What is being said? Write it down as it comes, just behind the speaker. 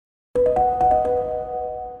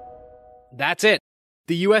That's it.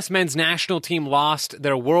 The U.S. men's national team lost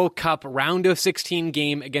their World Cup round of 16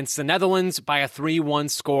 game against the Netherlands by a 3-1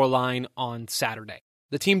 scoreline on Saturday.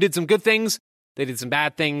 The team did some good things. They did some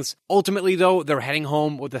bad things. Ultimately, though, they're heading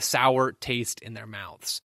home with a sour taste in their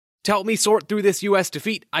mouths. To help me sort through this U.S.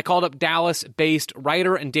 defeat, I called up Dallas-based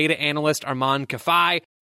writer and data analyst Arman Kafai.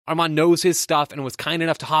 Arman knows his stuff and was kind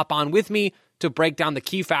enough to hop on with me to break down the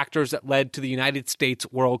key factors that led to the United States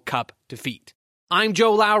World Cup defeat. I'm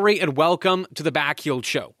Joe Lowry, and welcome to the Backheeled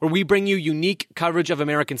Show, where we bring you unique coverage of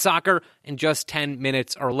American soccer in just 10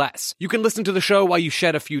 minutes or less. You can listen to the show while you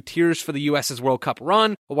shed a few tears for the U.S.'s World Cup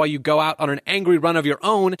run, or while you go out on an angry run of your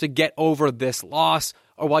own to get over this loss,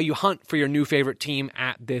 or while you hunt for your new favorite team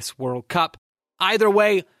at this World Cup. Either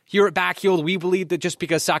way, here at Backheeled, we believe that just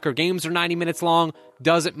because soccer games are 90 minutes long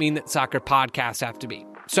doesn't mean that soccer podcasts have to be.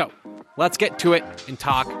 So, let's get to it and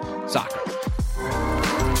talk soccer.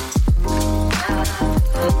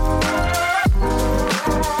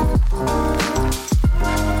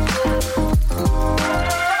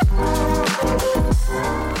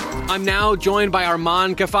 I'm now joined by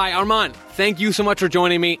Arman Kafai. Arman, thank you so much for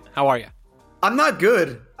joining me. How are you? I'm not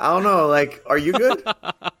good. I don't know. Are you good?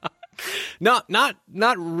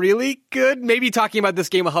 Not really good. Maybe talking about this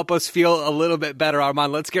game will help us feel a little bit better,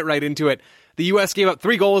 Arman. Let's get right into it. The U.S. gave up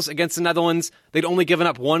 3 goals against the Netherlands. They'd only given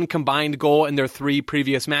up 1 combined goal in their 3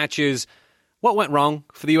 previous matches. What went wrong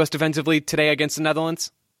for the U.S. defensively today against the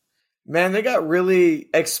Netherlands? Man, they got really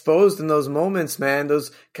exposed in those moments, man.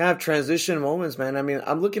 Those kind of transition moments, man. I mean,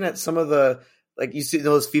 I'm looking at some of the, you see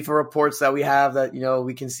those FIFA reports that we have that,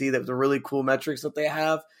 we can see that the really cool metrics that they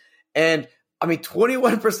have. And I mean,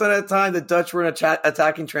 21% of the time, the Dutch were in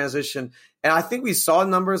attacking transition. And I think we saw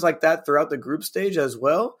numbers like that throughout the group stage as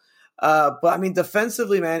well. But I mean,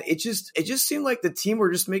 defensively, man, it just seemed like the team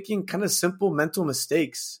were just making kind of simple mental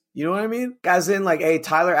mistakes. You know what I mean? As in,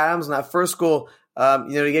 Tyler Adams in that first goal,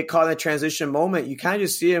 to get caught in a transition moment, you kind of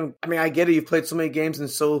just see him. I mean, I get it. You've played so many games in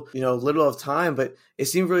so, little of time, but it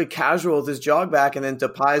seemed really casual with his jog back. And then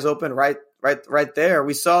Depay's open right there.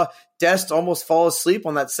 We saw Dest almost fall asleep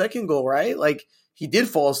on that second goal, right? He did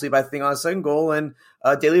fall asleep, I think, on the second goal. And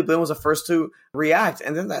Daley Blind was the first to react.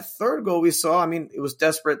 And then that third goal we saw, I mean, it was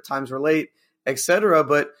desperate, times were late, etc.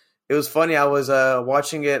 But it was funny. I was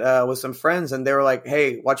watching it with some friends, and they were like,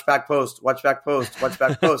 hey, watch back post, watch back post, watch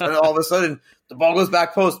back post. And then all of a sudden, the ball goes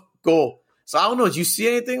back post, goal. So I don't know. Did you see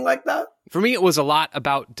anything like that? For me, it was a lot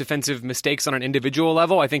about defensive mistakes on an individual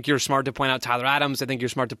level. I think you're smart to point out Tyler Adams. I think you're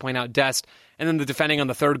smart to point out Dest. And then the defending on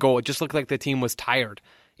the third goal, it just looked like the team was tired.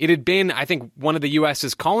 It had been, I think, one of the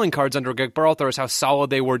U.S.'s calling cards under Greg Berhalter is how solid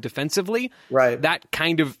they were defensively. Right. That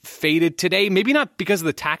kind of faded today. Maybe not because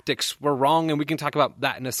the tactics were wrong, and we can talk about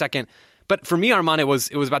that in a second. But for me, Arman, it was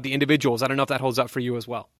about the individuals. I don't know if that holds up for you as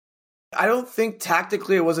well. I don't think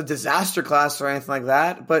tactically it was a disaster class or anything like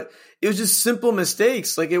that, but it was just simple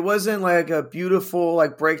mistakes. It wasn't a beautiful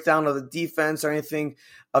breakdown of the defense or anything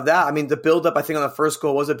of that. I mean, the buildup, I think, on the first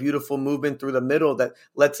goal was a beautiful movement through the middle that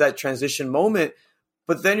led to that transition moment.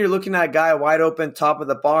 But then you're looking at a guy wide open, top of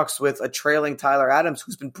the box with a trailing Tyler Adams,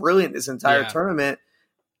 who's been brilliant this entire tournament.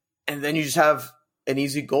 And then you just have an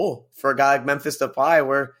easy goal for a guy like Memphis Depay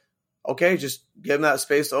where, okay, just give him that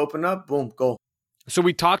space to open up, boom, goal. So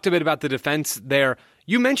we talked a bit about the defense there.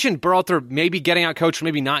 You mentioned Berhalter maybe getting outcoached,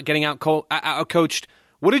 maybe not getting outcoached.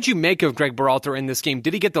 What did you make of Greg Berhalter in this game?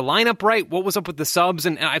 Did he get the lineup right? What was up with the subs?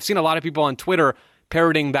 And I've seen a lot of people on Twitter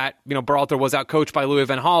parroting that Berhalter was outcoached by Louis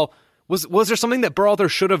van Gaal. Was there something that Berhalter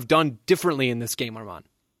should have done differently in this game, Arman?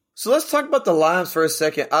 So let's talk about the lineups for a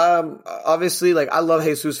second. Obviously, I love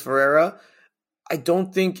Jesus Ferreira. I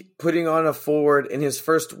don't think putting on a forward in his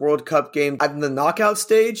first World Cup game in the knockout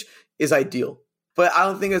stage is ideal. But I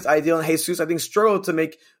don't think it's ideal. And Jesus, I think, struggled to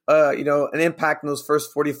make an impact in those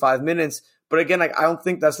first 45 minutes. But again, I don't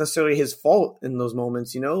think that's necessarily his fault in those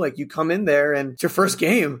moments. You come in there and it's your first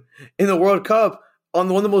game in the World Cup on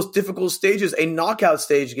one of the most difficult stages, a knockout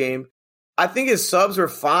stage game. I think his subs were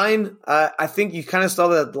fine. I think you kind of saw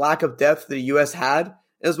the lack of depth the U.S. had in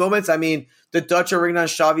those moments. I mean, the Dutch are bringing on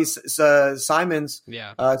Xavi Simons,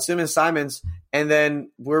 and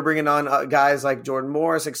then we're bringing on guys like Jordan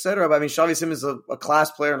Morris, etc. But I mean, Xavi Simons is a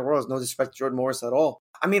class player in the world. There's no disrespect to Jordan Morris at all.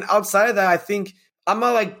 I mean, outside of that, I think I'm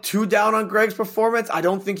not too down on Greg's performance. I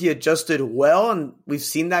don't think he adjusted well, and we've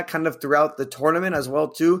seen that kind of throughout the tournament as well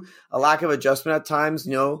too. A lack of adjustment at times.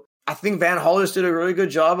 I think Van Gaal just did a really good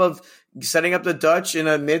job of setting up the Dutch in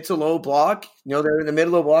a mid to low block. They're in the mid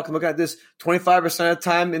to low block. I'm looking at this 25% of the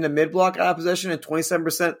time in the mid block out of possession and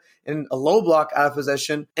 27% in a low block out of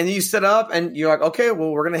possession. And you set up and you're like, okay,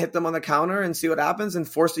 well, we're going to hit them on the counter and see what happens and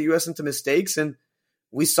force the U.S. into mistakes. And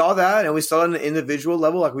we saw that, and we saw it on an individual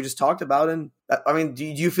level like we just talked about. And I mean, do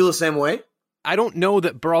you feel the same way? I don't know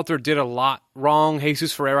that Berhalter did a lot wrong.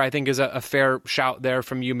 Jesus Ferreira, I think, is a fair shout there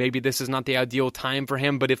from you. Maybe this is not the ideal time for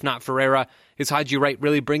him, but if not Ferreira, is Haji Wright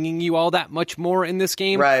really bringing you all that much more in this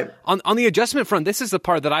game? Right. On the adjustment front, this is the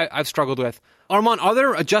part that I've struggled with. Armand, are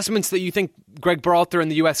there adjustments that you think Greg Berhalter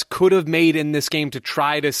and the U.S. could have made in this game to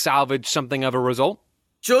try to salvage something of a result?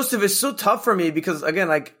 Joseph, it's so tough for me because, again,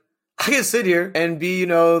 like, I can sit here and be,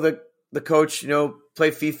 the coach,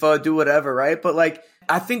 play FIFA, do whatever, right? But, like,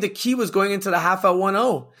 I think the key was going into the half at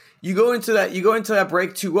 1-0. You go into that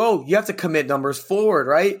break 2-0, you have to commit numbers forward,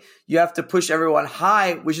 right? You have to push everyone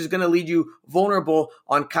high, which is going to lead you vulnerable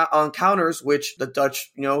on counters, which the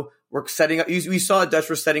Dutch, were setting up. We saw the Dutch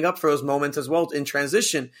were setting up for those moments as well in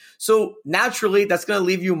transition. So naturally, that's going to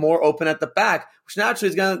leave you more open at the back, which naturally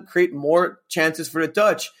is going to create more chances for the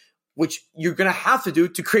Dutch, which you're going to have to do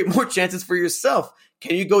to create more chances for yourself.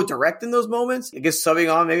 Can you go direct in those moments? I guess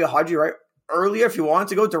subbing on maybe Haji Wright earlier if you wanted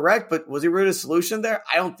to go direct, but was he really a solution there?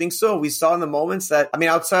 I don't think so. We saw in the moments that,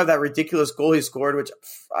 outside of that ridiculous goal he scored, which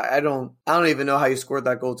I don't even know how he scored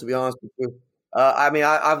that goal, to be honest with you.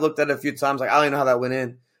 I've looked at it a few times. Like, I don't even know how that went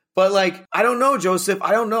in. But, like, I don't know, Joseph.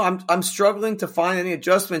 I don't know. I'm struggling to find any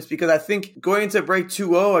adjustments because I think going into break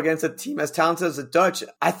 2-0 against a team as talented as the Dutch,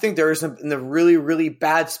 I think there is in a really, really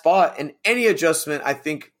bad spot. And any adjustment, I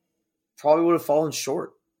think, probably would have fallen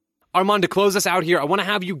short. Armand, to close us out here, I want to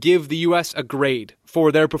have you give the U.S. a grade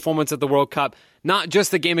for their performance at the World Cup. Not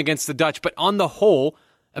just the game against the Dutch, but on the whole,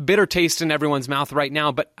 a bitter taste in everyone's mouth right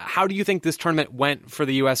now. But how do you think this tournament went for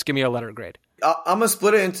the U.S.? Give me a letter grade. I'm going to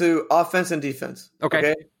split it into offense and defense.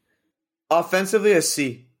 Okay? Offensively, a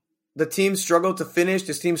C. The team struggled to finish.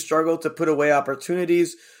 This team struggled to put away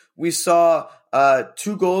opportunities. We saw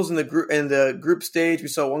 2 goals in the group stage. We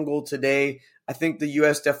saw 1 goal today. I think the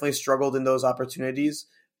U.S. definitely struggled in those opportunities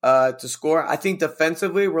to score. I think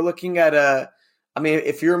defensively, we're looking at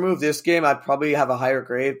if you remove this game, I'd probably have a higher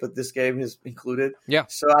grade, but this game is included. Yeah.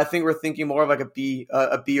 So I think we're thinking more of like a B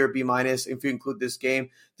or B minus if you include this game.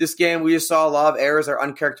 This game, we just saw a lot of errors that are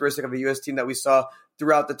uncharacteristic of the U.S. team that we saw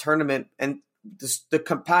throughout the tournament. And the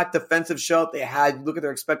compact defensive shell they had, look at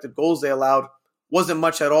their expected goals they allowed, wasn't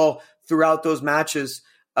much at all throughout those matches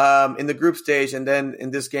in the group stage. And then in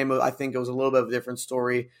this game, I think it was a little bit of a different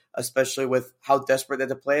story, especially with how desperate they had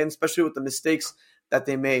to play and especially with the mistakes that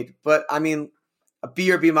they made. But a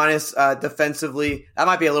B or B minus defensively, that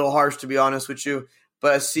might be a little harsh to be honest with you,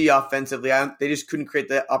 but a C offensively. They just couldn't create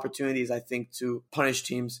the opportunities, I think, to punish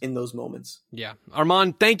teams in those moments. Yeah.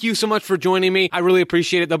 Armand, thank you so much for joining me. I really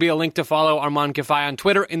appreciate it. There'll be a link to follow Armand Kifai on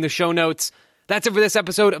Twitter in the show notes. That's it for this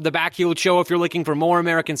episode of The Backheeled Show. If you're looking for more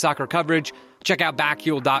American soccer coverage, check out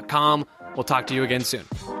backheeled.com. We'll talk to you again soon.